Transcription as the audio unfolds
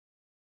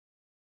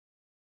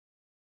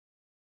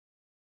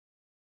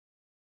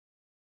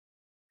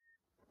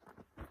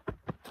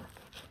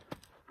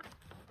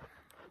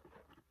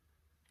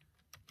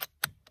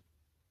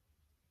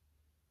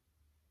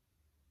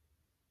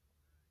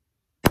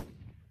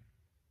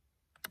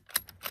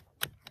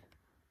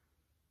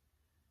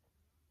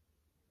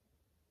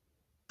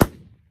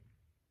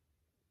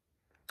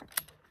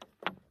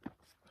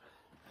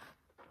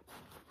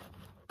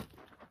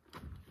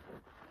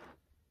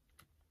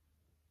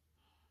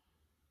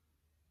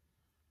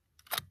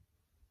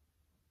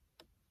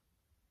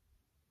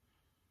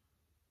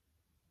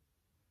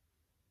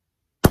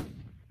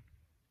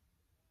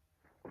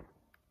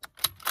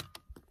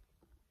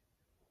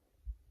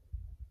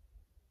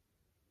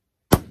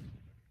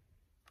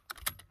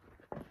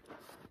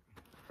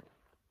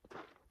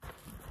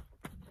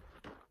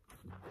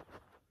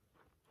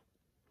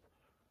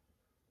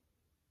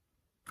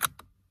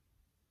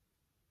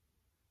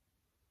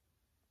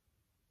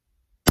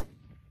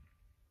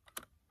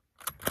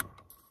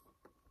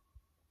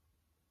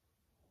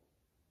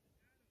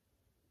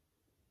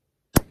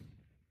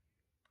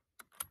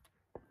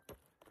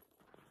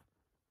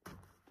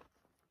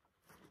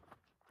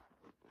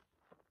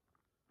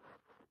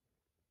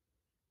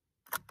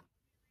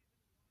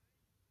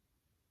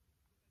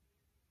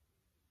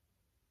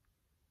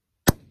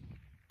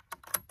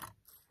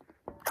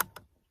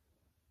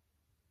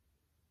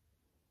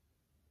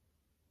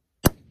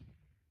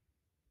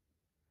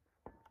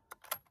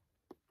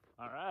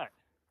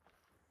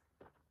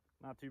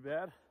Not too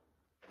bad.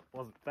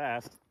 Wasn't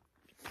fast.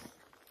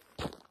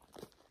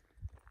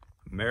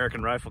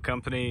 American Rifle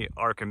Company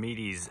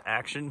Archimedes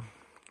action,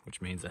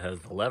 which means it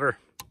has the lever.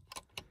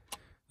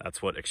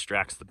 That's what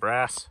extracts the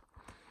brass.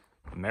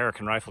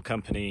 American Rifle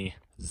Company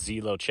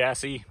Zelo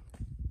chassis.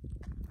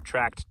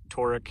 Tract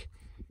Toric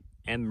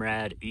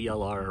MRAD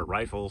ELR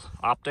rifle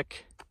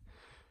optic,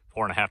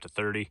 4.5 to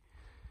 30.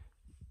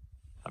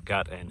 I've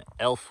got an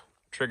ELF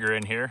trigger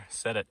in here,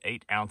 set at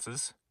 8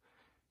 ounces.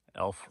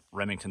 ELF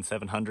Remington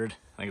 700,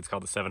 I think it's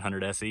called the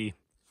 700 SE.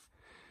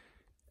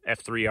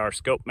 F3R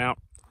scope mount,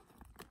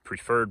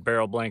 preferred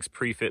barrel blanks,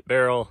 pre-fit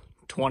barrel,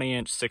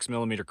 20-inch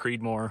 6mm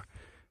Creedmoor,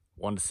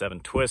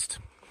 1-to-7 twist,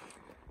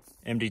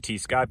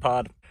 MDT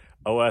Skypod,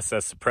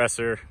 OSS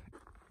suppressor,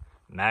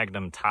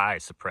 Magnum tie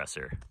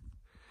suppressor,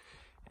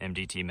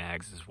 MDT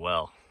mags as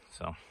well.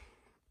 So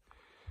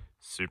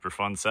super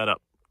fun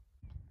setup.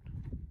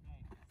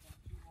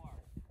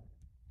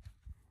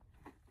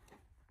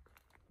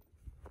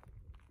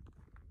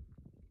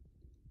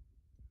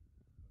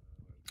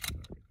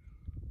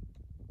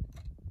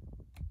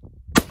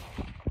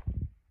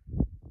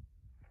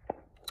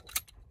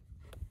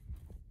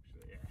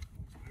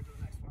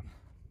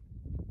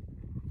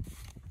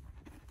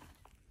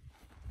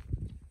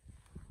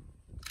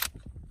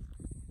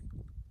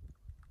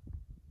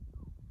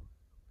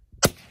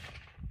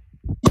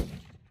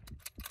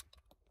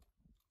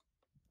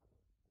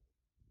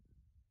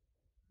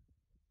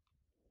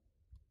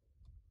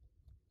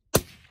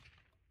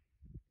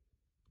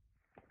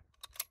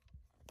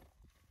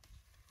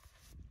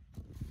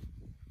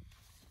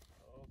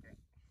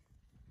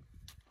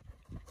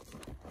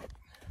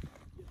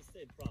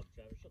 Problem,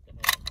 Travis. Shut the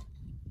hell up.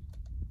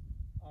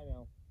 I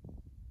know.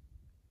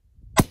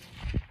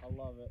 I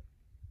love it.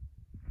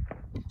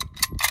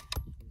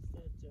 He's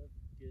such a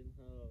fucking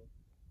hoe.